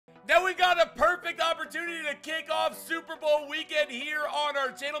Now we got a perfect opportunity to kick off Super Bowl weekend here on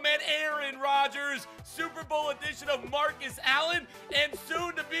our channel, man. Aaron Rodgers, Super Bowl edition of Marcus Allen, and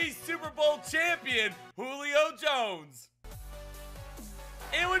soon-to-be Super Bowl champion, Julio Jones.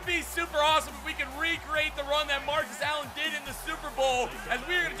 It would be super awesome if we could recreate the run that Marcus Allen did in the Super Bowl, as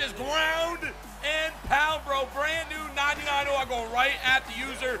we're going to just ground and pound, bro. Brand new 99. Oh, I'm going right at the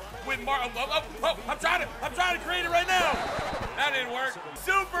user with I'm trying to create it right now. That didn't work.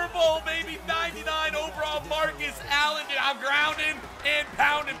 Super Bowl, baby. 99 overall Marcus Allen. Dude, I'm grounding and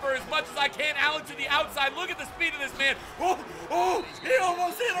pounding for as much as I can. Allen to the outside. Look at the speed of this man. Oh, he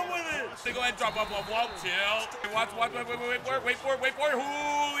almost hit him with it. So go ahead and drop up, chill. Watch, wait for it.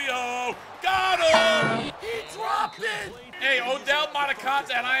 Julio. Got him. He dropped it. Hey, Odell Montecate,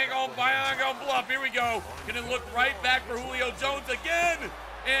 and I ain't gonna bluff. Here we go. Gonna look right back for Julio Jones again.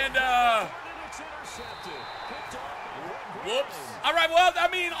 And, whoops. All right, well, I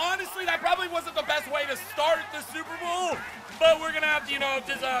mean, honestly, that probably wasn't the best way to start the Super Bowl, but we're gonna have to, you know,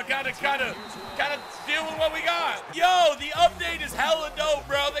 just kind of deal with what we got. Yo, the update is hella dope,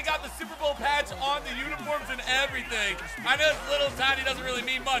 bro. They got the Super Bowl patch on the uniforms and everything. I know it's little tiny, doesn't really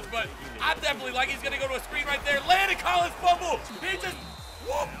mean much, but I definitely like. He's gonna go to a screen right there. Landon Collins fumble. He just,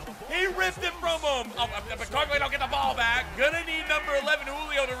 whoop. He ripped it from him. Oh, but Toke don't get the ball back. Gonna need number 11,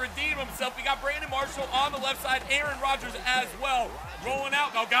 Julio, to redeem himself. We got Brandon Marshall on the left side. Aaron Rodgers as well. Rolling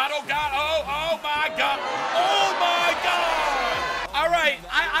out. Oh, God. Oh, my God. Oh, my God. All right.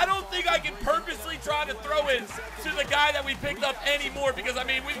 I don't think I can purposely try to throw it to the guy that we picked up anymore because, I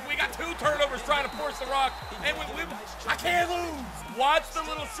mean, we got 2 turnovers trying to force the rock, and I can't lose. Watch the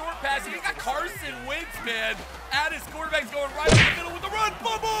little short pass. He got Carson Wentz, man, at his quarterback's going right in the middle with the run.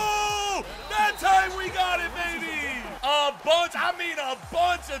 Fumble! That time we got it, baby. A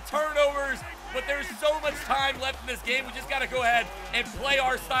bunch of turnovers, but there's so much time left in this game. We just got to go ahead and play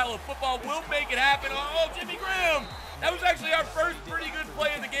our style of football. We'll make it happen. Oh, Jimmy Graham. That was actually our first pretty good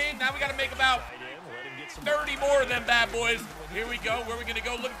play of the game. Now we got to make about 30 more of them bad boys. Here we go. Where are we going to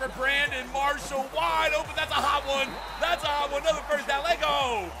go? Looking for Brandon Marshall. Wide open. That's a hot one. Another first down. Let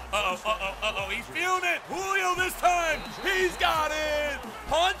go. Uh-oh. He's feeling it. Julio this time. He's got it.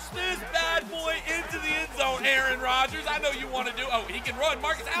 Punch this bad boy into the end zone, Aaron Rodgers. I know you want to do. Oh, he can run.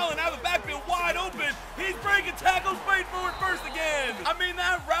 Marcus Allen out of the backfield. Wide open. He's breaking tackles. Straight forward first again. I mean,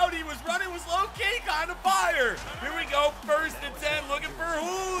 that route he was running was low-key kind of fire. Here we go. 1st and 10. Looking for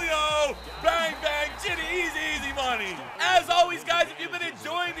Julio. Bang, bang. Jitty. Easy money. As always, guys, if you've been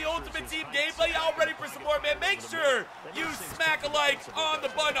enjoying the Ultimate Team gameplay, y'all ready for some more, man, make sure you smack a like on the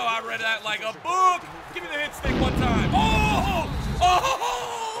button. Oh, I read that like a book. Give me the hit stick one time.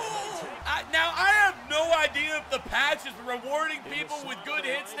 Now, I have no idea if the patch is rewarding people with good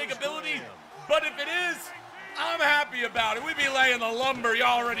hit stick ability, but if it is, I'm happy about it. We be laying the lumber. You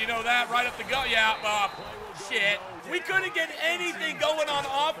already know that. Right up the gut. Yeah, shit. We couldn't get anything going on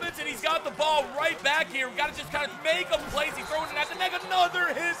offense, and he's got the ball right back here. We got to just kind of make a place. He throws it at the neck.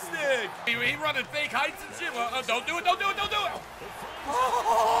 Another hit stick. He running fake heights and shit. Don't do it.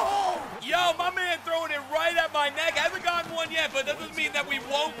 Oh! Yo, my man throwing it right at my neck. I haven't gotten one yet, but that doesn't mean that we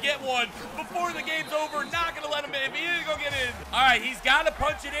won't get one before the game's over. Not going to let him in. If he is going to get in. All right, he's got to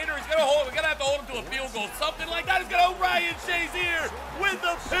punch it in, or he's going to hold it. We're going to have to hold him to a field goal. Something like that is going to Ryan Shazier with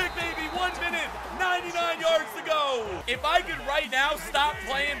the pick, baby. 1 minute, 99 yards to go. If I could right now stop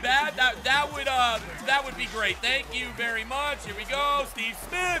playing bad, that would be great. Thank you very much. Here we go. Steve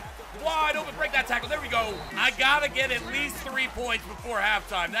Smith. Wide open, break that tackle. There we go. I gotta get at least 3 points before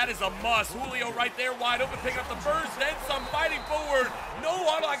halftime. That is a must. Julio right there, wide open, pick up the first, then some, fighting forward. No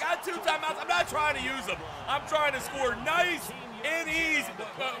huddle. I got 2 timeouts. I'm not trying to use them. I'm trying to score nice and easy.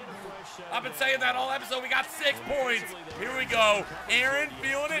 I've been saying that all episode. We got 6 points. Here we go. Aaron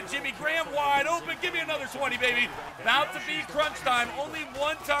feeling it. Jimmy Graham wide open. Give me another 20, baby. About to be crunch time. Only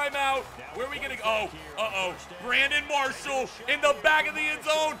 1 timeout. Where are we going to go? Uh-oh. Brandon Marshall in the back of the end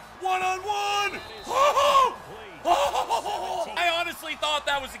zone. 1-on-1. I honestly thought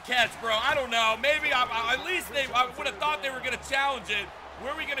that was a catch, bro. I don't know. Maybe at least I would have thought they were going to challenge it.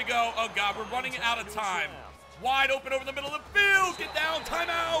 Where are we going to go? Oh, God. We're running out of time. Wide open over the middle of the field. Get down.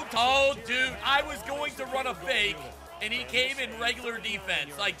 Timeout. Oh, dude. I was going to run a fake, and he came in regular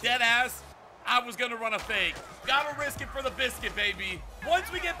defense. Like, dead ass. I was going to run a fake. Gotta risk it for the biscuit, baby.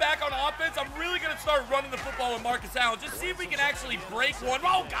 Once we get back on offense, I'm really going to start running the football with Marcus Allen. Just see if we can actually break one.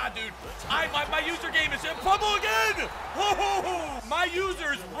 Oh, God, dude. My user game is fumble again. Oh, my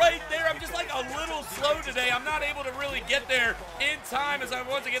user's right there. I'm just like a little slow today. I'm not able to really get there in time.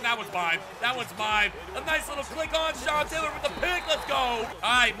 Once again, that one's mine. That one's mine. A nice little click on Sean Taylor with the pick. Let's go. All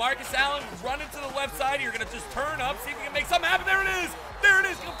right, Marcus Allen running to the left side. You're going to just turn up, see if we can make something happen. There it is. There it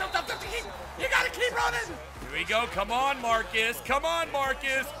is. running. Here we go. Come on, Marcus. Come on,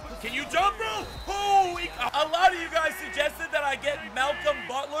 Marcus. Can you jump, bro? Oh, a lot of you guys suggested that I get Malcolm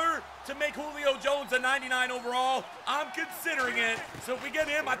Butler to make Julio Jones a 99 overall. I'm considering it. So if we get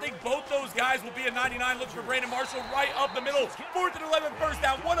him, I think both those guys will be a 99. Look for Brandon Marshall right up the middle. 4th and 11, first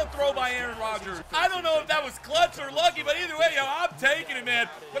down. What a throw by Aaron Rodgers. I don't know if that was clutch or lucky, but either way, yo, I'm taking it, man.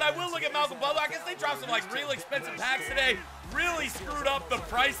 But I will look at Malcolm Butler. I guess they dropped some, like, real expensive packs today. Really screwed up the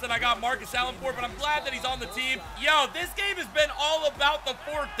price that I got Marcus Allen for, but I'm glad that he's on the team. Yo, this game has been all about the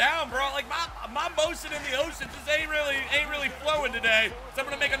 4th down, bro. Like, my motion in the ocean just ain't really flowing today. So I'm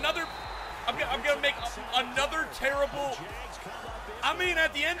gonna make another. I'm gonna make another terrible. I mean,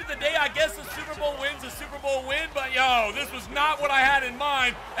 at the end of the day, I guess a Super Bowl win's a Super Bowl win, but yo, this was not what I had in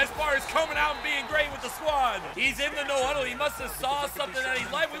mind as far as coming out and being great with the squad. He's in the no huddle. He must have saw something that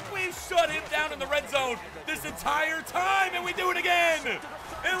he's like. We've shut him down in the red zone this entire time, and we do it again.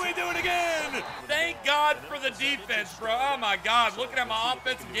 And we do it again. Thank God for the defense, bro. Oh, my God. Looking at my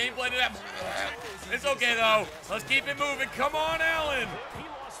offensive gameplay today. It's okay, though. Let's keep it moving. Come on, Allen.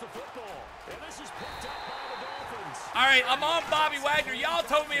 All right, I'm on Bobby Wagner. Y'all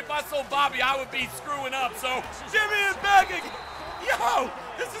told me if I sold Bobby, I would be screwing up. So, Jimmy is back again. Yo,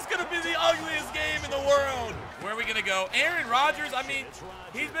 this is going to be the ugliest game in the world. Where are we going to go? Aaron Rodgers, I mean,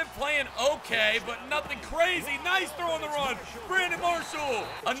 he's been playing okay, but nothing crazy. Nice throw on the run. Brandon Marshall.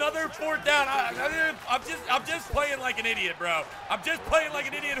 Another 4th down. I'm just playing like an idiot, bro. I'm just playing like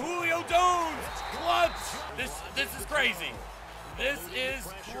an idiot. Julio Jones. Clutch. This is crazy. This is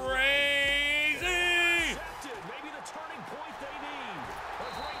crazy.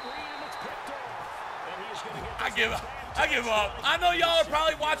 I give up. I know y'all are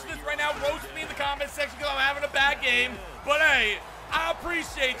probably watching this right now, roasting me in the comment section because I'm having a bad game. But hey, I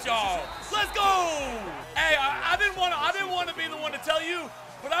appreciate y'all. Let's go. Hey, I didn't want to be the one to tell you,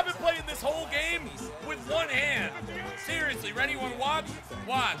 but I've been playing this whole game with one hand. Seriously, ready? You want to watch?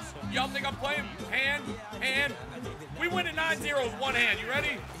 Watch. Y'all think I'm playing hand? We win at 9-0 with one hand. You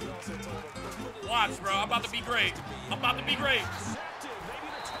ready? Watch, bro. I'm about to be great.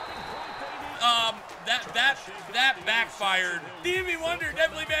 That backfired. Stevie Wonder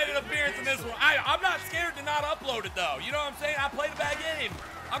definitely made an appearance in this one. I'm not scared to not upload it, though. You know what I'm saying? I played a bad game.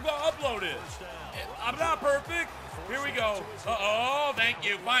 I'm going to upload it. I'm not perfect. Here we go. Uh-oh, thank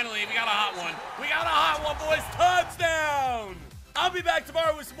you. Finally, we got a hot one. We got a hot one, boys. Touchdown! I'll be back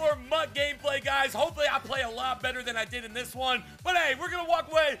tomorrow with some more MUT gameplay, guys. Hopefully, I play a lot better than I did in this one. But hey, we're going to walk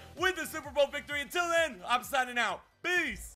away with the Super Bowl victory. Until then, I'm signing out. Peace.